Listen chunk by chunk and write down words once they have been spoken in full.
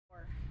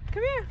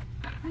Come here.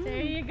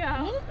 There you go.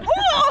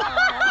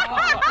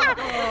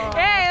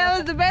 Hey, that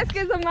was the best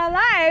kiss of my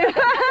life.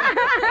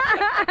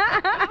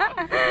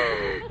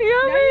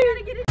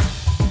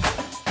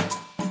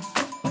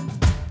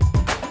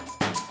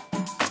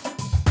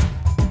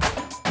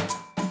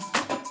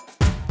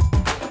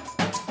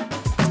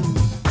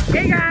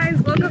 Hey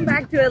guys, welcome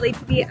back to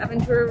LATV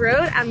Aventura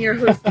Road. I'm your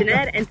host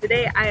Jeanette, and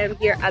today I am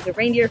here at the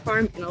Reindeer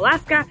Farm in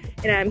Alaska,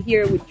 and I'm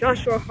here with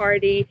Joshua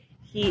Hardy.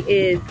 He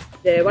is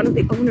one of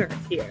the owners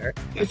here.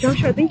 So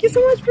Joshua, thank you so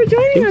much for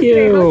joining us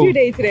today. How's your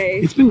day today?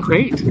 It's been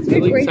great. It's been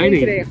really great exciting.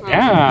 Today, huh?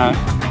 Yeah.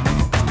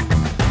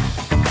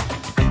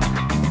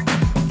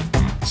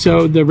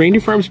 So the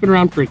Reindeer Farm's been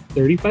around for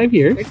 35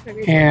 years,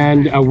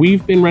 and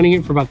we've been running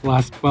it for about the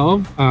last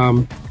 12.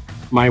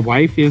 My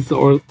wife is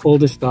the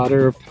oldest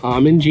daughter of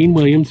Tom and Jean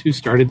Williams, who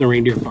started the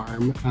Reindeer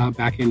Farm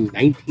back in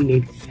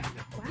 1987.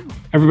 Wow.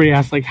 Everybody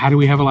asks, like, how do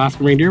we have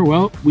Alaskan reindeer?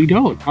 Well, we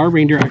don't. Our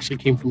reindeer actually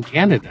came from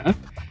Canada.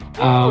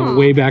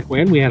 Way back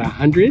when we had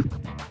 100,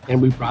 and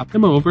we brought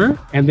them over,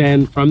 and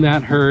then from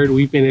that herd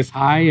we've been as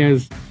high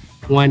as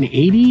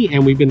 180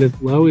 and we've been as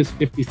low as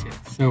 56.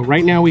 So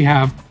right now we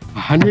have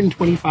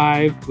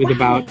 125 with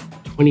about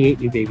 28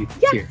 new babies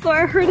this year. So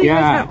I heard that you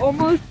guys had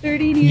almost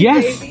 30 new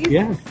babies.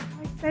 Yes.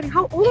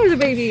 How old are the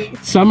babies?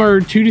 Some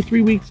are 2 to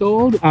 3 weeks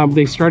old.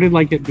 They started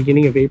like at the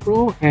beginning of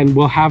April, and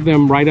we'll have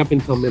them right up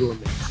until middle of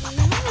May.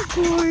 Oh,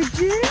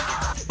 gorgeous.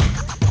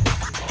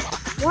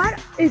 What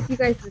is you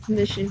guys'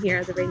 mission here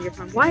at the Reindeer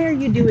Farm? Why are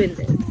you doing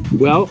this?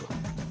 Well,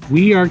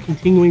 we are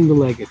continuing the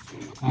legacy.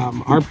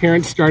 Our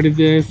parents started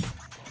this.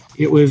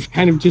 It was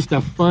kind of just a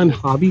fun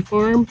hobby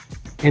farm,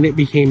 and it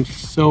became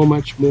so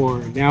much more.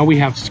 Now we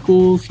have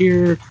schools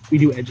here. We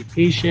do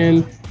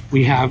education.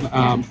 We have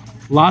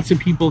lots of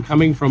people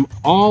coming from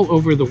all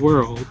over the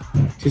world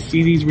to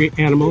see these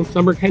animals.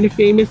 Some are kind of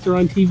famous. They're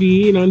on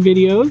TV and on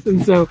videos,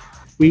 and so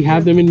we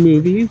have them in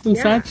movies and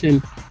such.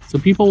 And so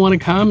people want to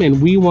come,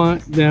 and we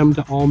want them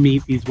to all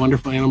meet these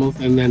wonderful animals,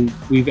 and then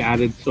we've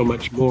added so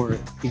much more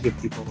to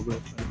give people a real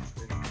fun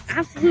experience.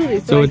 Absolutely.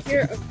 So I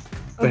hear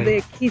of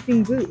the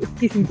kissing moose.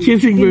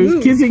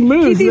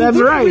 That's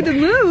right. With the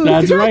moose.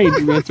 That's right.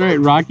 That's right.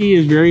 Rocky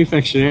is very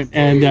affectionate,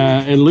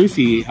 and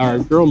Lucy, our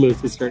girl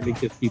moose, is starting to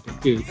kiss people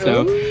too.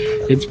 So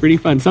it's pretty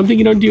fun. Something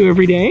you don't do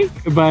every day,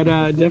 but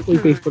definitely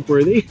Facebook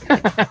worthy.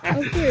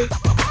 Okay.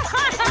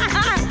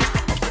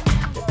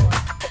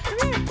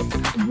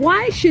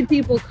 Why should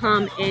people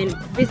come and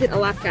visit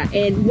Alaska,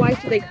 and why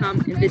should they come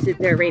and visit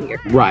their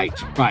reindeer? Right.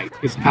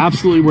 It's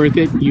absolutely worth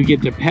it. You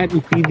get to pet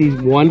and feed these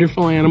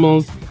wonderful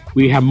animals.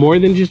 We have more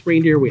than just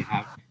reindeer. We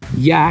have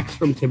yaks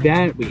from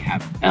Tibet. We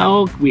have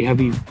elk. We have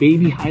these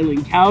baby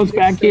Highland cows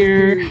back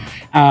here.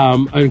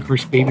 And of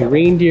course, baby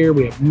reindeer.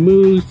 We have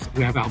moose.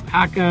 We have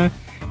alpaca.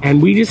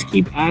 And we just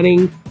keep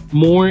adding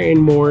more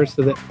and more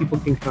so that people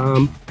can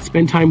come,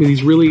 spend time with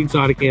these really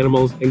exotic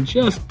animals, and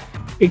just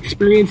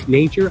experience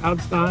nature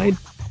outside,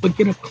 but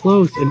get up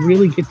close and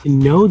really get to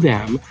know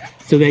them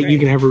so that you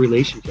can have a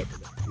relationship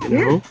with them, you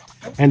know?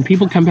 And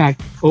people come back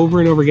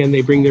over and over again.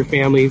 They bring their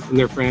families and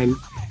their friends,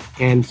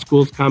 and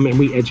schools come and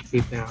we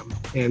educate them.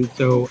 And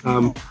so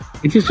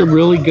it's just a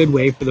really good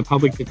way for the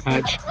public to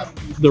touch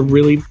the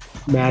really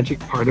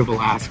magic part of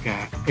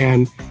Alaska.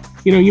 And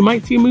you know, you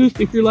might see a moose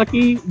if you're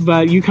lucky,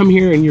 but you come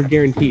here and you're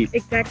guaranteed.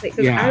 Exactly,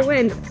 because I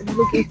went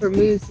looking for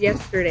moose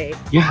yesterday,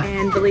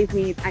 and believe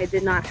me, I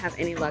did not have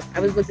any luck. I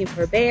was looking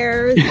for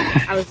bears,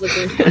 I was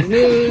looking for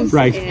moose.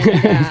 Right.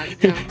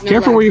 And, no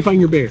careful where you find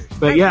your bears,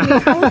 but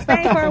I was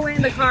staying far away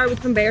in the car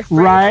with some bears.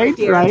 Right.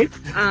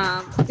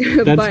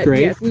 That's but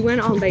great. Yes, we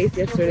went on base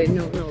yesterday.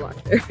 No luck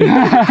there.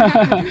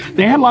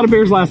 They had a lot of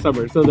bears last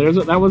summer, so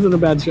that wasn't a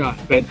bad shot.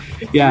 But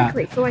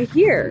exactly. So I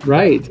hear.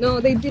 Right. No,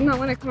 they did not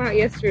want to come out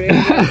yesterday.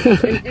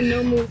 And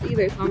no moose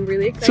either, so I'm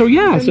really excited.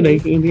 So so they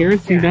came here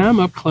and see them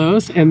up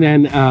close, and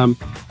then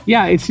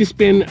it's just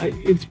been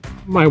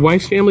my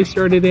wife's family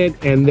started it,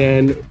 and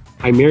then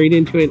I married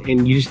into it,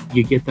 and you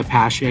get the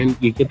passion,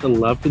 you get the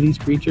love for these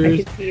creatures.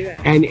 I can see that.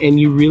 And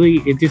you really,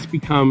 it just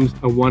becomes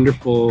a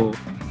wonderful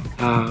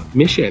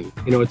mission.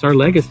 You know, it's our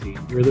legacy.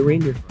 We're the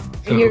Reindeer Farm.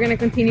 And you're going to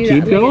continue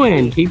that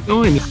legacy. Keep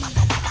going.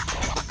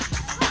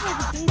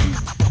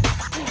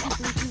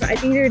 I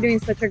think you're doing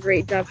such a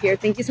great job here.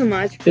 Thank you so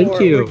much for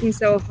working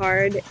so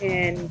hard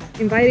and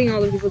inviting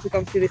all the people to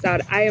come see this out.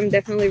 I am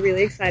definitely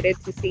really excited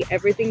to see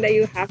everything that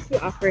you have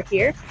to offer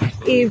here.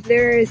 If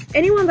there's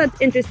anyone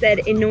that's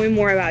interested in knowing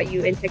more about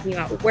you and checking you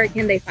out, where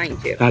can they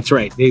find you? That's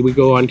right. They would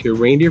go on to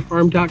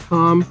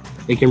reindeerfarm.com.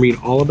 They can read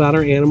all about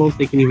our animals.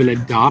 They can even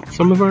adopt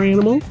some of our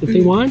animals if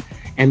they want.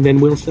 And then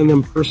we'll send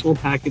them personal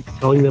packets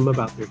telling them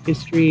about their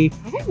history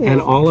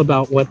and all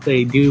about what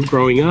they do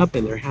growing up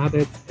and their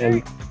habits.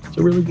 And it's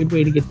a really good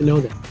way to get to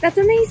know them. That's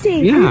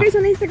amazing. Yeah. Are you guys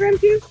on Instagram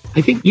too?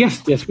 I think,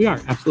 yes, we are.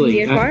 Absolutely.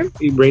 Reindeer Farm?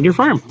 Reindeer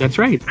Farm. That's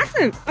right.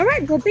 Awesome. All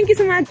right. Well, thank you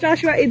so much,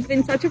 Joshua. It's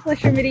been such a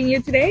pleasure meeting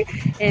you today.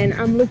 And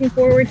I'm looking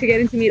forward to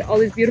getting to meet all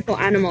these beautiful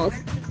animals.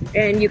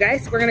 And you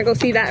guys, we're going to go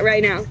see that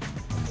right now.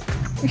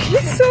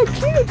 He's so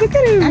cute. Look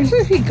at him.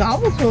 Actually, if he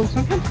gobbles to them,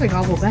 sometimes they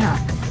gobble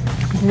back.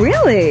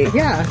 Really?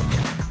 Yeah.